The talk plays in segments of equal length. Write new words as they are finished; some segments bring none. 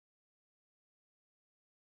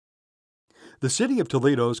The City of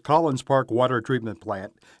Toledo's Collins Park Water Treatment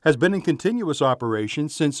Plant has been in continuous operation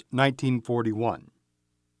since 1941.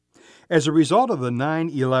 As a result of the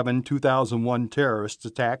 9/11/2001 terrorist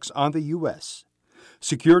attacks on the U.S.,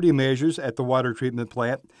 security measures at the water treatment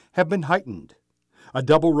plant have been heightened. A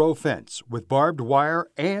double-row fence with barbed wire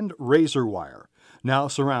and razor wire now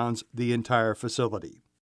surrounds the entire facility.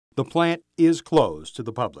 The plant is closed to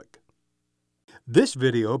the public. This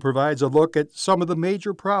video provides a look at some of the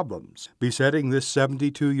major problems besetting this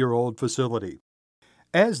 72-year-old facility.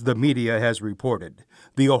 As the media has reported,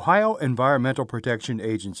 the Ohio Environmental Protection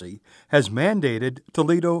Agency has mandated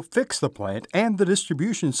Toledo fix the plant and the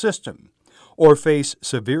distribution system, or face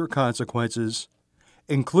severe consequences,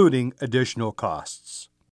 including additional costs.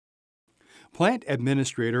 Plant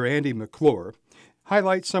Administrator Andy McClure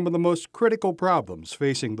highlights some of the most critical problems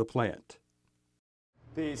facing the plant.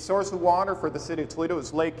 The source of water for the City of Toledo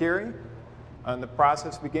is Lake Erie, and the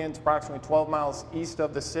process begins approximately 12 miles east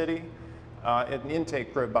of the city at an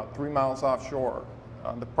intake crib about 3 miles offshore.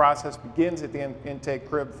 The process begins at the intake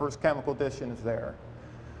crib. First chemical addition is there.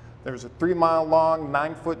 There's a 3-mile long,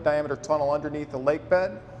 9-foot diameter tunnel underneath the lake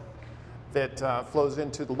bed that flows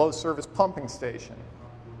into the low service pumping station.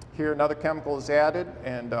 Here another chemical is added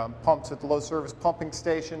and pumps at the low service pumping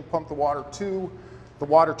station, pump the water to the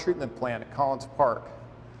water treatment plant at Collins Park.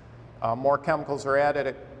 More chemicals are added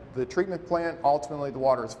at the treatment plant. Ultimately, the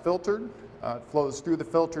water is filtered. It flows through the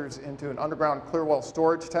filters into an underground clear well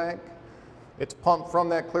storage tank. It's pumped from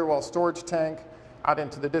that clear well storage tank out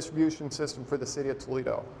into the distribution system for the City of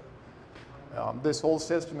Toledo. This whole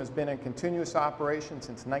system has been in continuous operation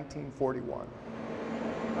since 1941.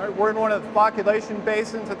 All right, we're in one of the flocculation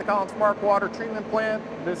basins at the Collins Park Water Treatment Plant.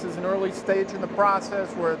 This is an early stage in the process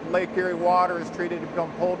where Lake Erie water is treated to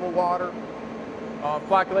become potable water.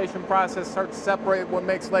 Flocculation process starts to separate what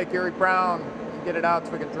makes Lake Erie brown and get it out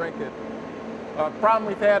so we can drink it. Problem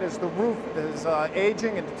we've had is the roof is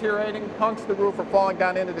aging and deteriorating. Hunks of the roof are falling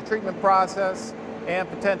down into the treatment process and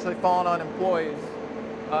potentially falling on employees.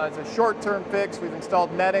 As a short-term fix, we've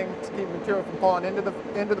installed netting to keep material from falling into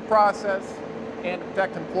the process and to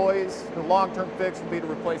protect employees. The long-term fix would be to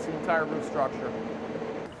replace the entire roof structure.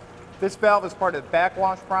 This valve is part of the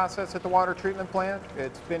backwash process at the water treatment plant.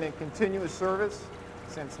 It's been in continuous service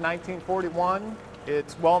since 1941.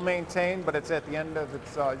 It's well maintained, but it's at the end of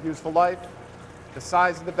its useful life. The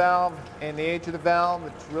size of the valve and the age of the valve,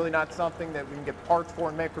 it's really not something that we can get parts for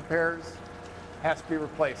and make repairs. It has to be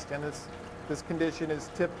replaced, and this condition is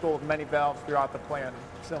typical of many valves throughout the plant,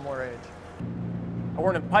 similar age. We're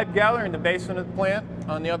in a pipe gallery in the basement of the plant.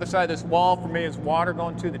 On the other side of this wall for me is water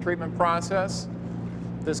going to the treatment process.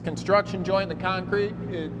 This construction joint in the concrete,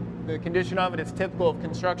 the condition of it is typical of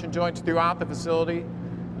construction joints throughout the facility.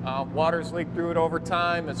 Water's leaked through it over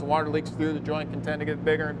time. As the water leaks through, the joint can tend to get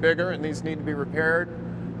bigger and bigger, and these need to be repaired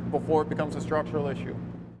before it becomes a structural issue.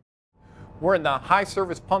 We're in the high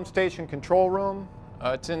service pump station control room.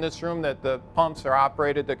 It's in this room that the pumps are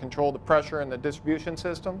operated to control the pressure in the distribution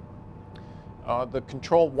system. The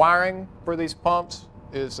control wiring for these pumps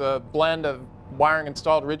is a blend of wiring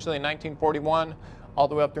installed originally in 1941 all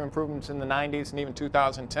the way up to improvements in the 90s and even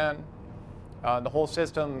 2010. The whole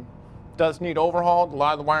system does need overhauled. A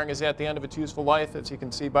lot of the wiring is at the end of its useful life, as you can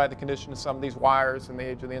see by the condition of some of these wires and the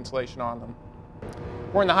age of the insulation on them.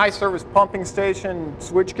 We're in the high service pumping station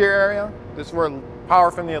switchgear area. This is where power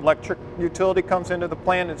from the electric utility comes into the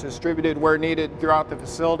plant. It's distributed where needed throughout the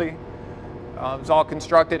facility. It was all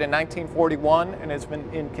constructed in 1941 and it's been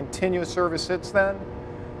in continuous service since then.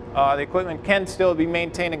 The equipment can still be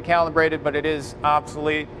maintained and calibrated, but it is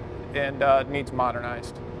obsolete and needs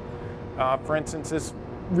modernized. For instance, this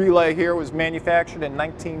relay here was manufactured in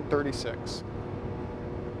 1936.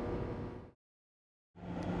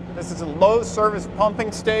 This is a low service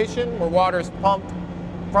pumping station where water is pumped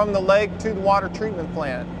from the lake to the water treatment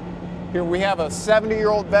plant. Here we have a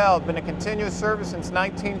 70-year-old valve, been in continuous service since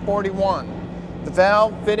 1941. The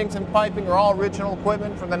valve, fittings, and piping are all original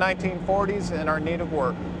equipment from the 1940s and are in need of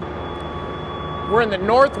work. We're in the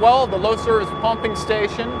north well of the low service pumping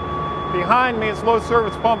station. Behind me is low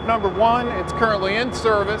service pump number 1. It's currently in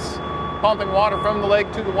service, pumping water from the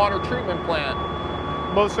lake to the water treatment plant.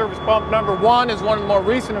 Low service pump number 1 is one of the more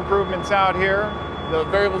recent improvements out here. The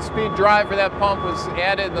variable speed drive for that pump was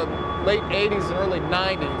added in the late 80s and early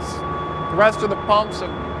 90s. The rest of the pumps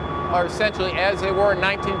are essentially as they were in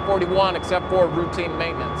 1941 except for routine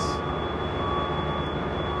maintenance.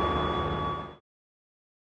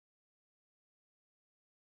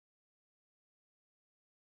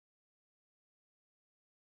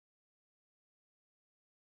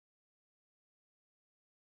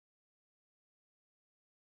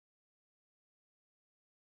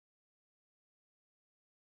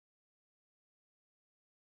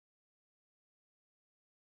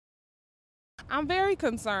 I'm very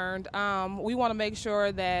concerned. We want to make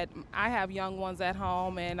sure that I have young ones at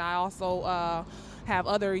home, and I also have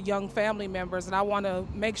other young family members, and I want to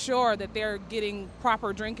make sure that they're getting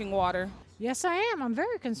proper drinking water. Yes, I am. I'm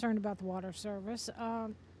very concerned about the water service.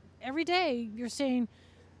 Every day you're seeing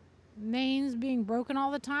mains being broken all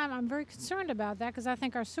the time. I'm very concerned about that because I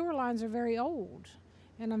think our sewer lines are very old,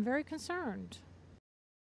 and I'm very concerned.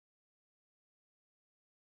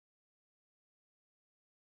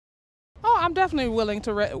 Oh, I'm definitely willing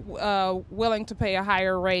to pay a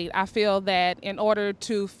higher rate. I feel that in order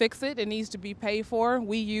to fix it, it needs to be paid for.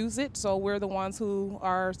 We use it, so we're the ones who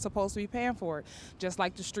are supposed to be paying for it. Just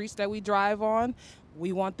like the streets that we drive on,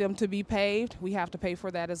 we want them to be paved. We have to pay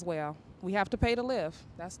for that as well. We have to pay to live.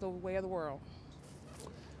 That's the way of the world.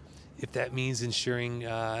 If that means ensuring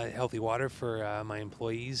healthy water for my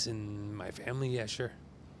employees and my family, yeah, sure.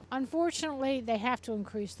 Unfortunately, they have to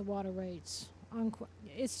increase the water rates.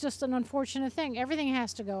 It's just an unfortunate thing. Everything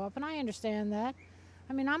has to go up, and I understand that.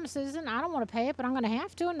 I mean, I'm a citizen. I don't want to pay it, but I'm going to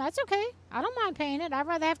have to, and that's okay. I don't mind paying it. I'd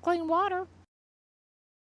rather have clean water.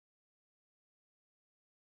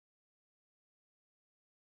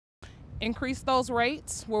 Increase those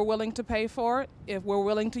rates. We're willing to pay for it. If we're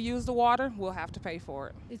willing to use the water, we'll have to pay for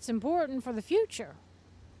it. It's important for the future.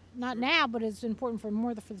 Not now, but it's important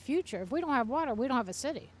for the future. If we don't have water, we don't have a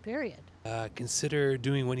city, period. Consider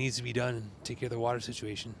doing what needs to be done to take care of the water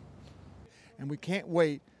situation. And we can't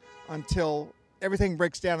wait until everything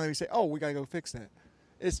breaks down and we say, oh, we got to go fix that.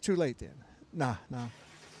 It's too late then. Nah.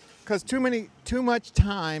 Because too much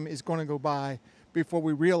time is going to go by before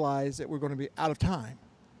we realize that we're going to be out of time.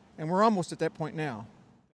 And we're almost at that point now.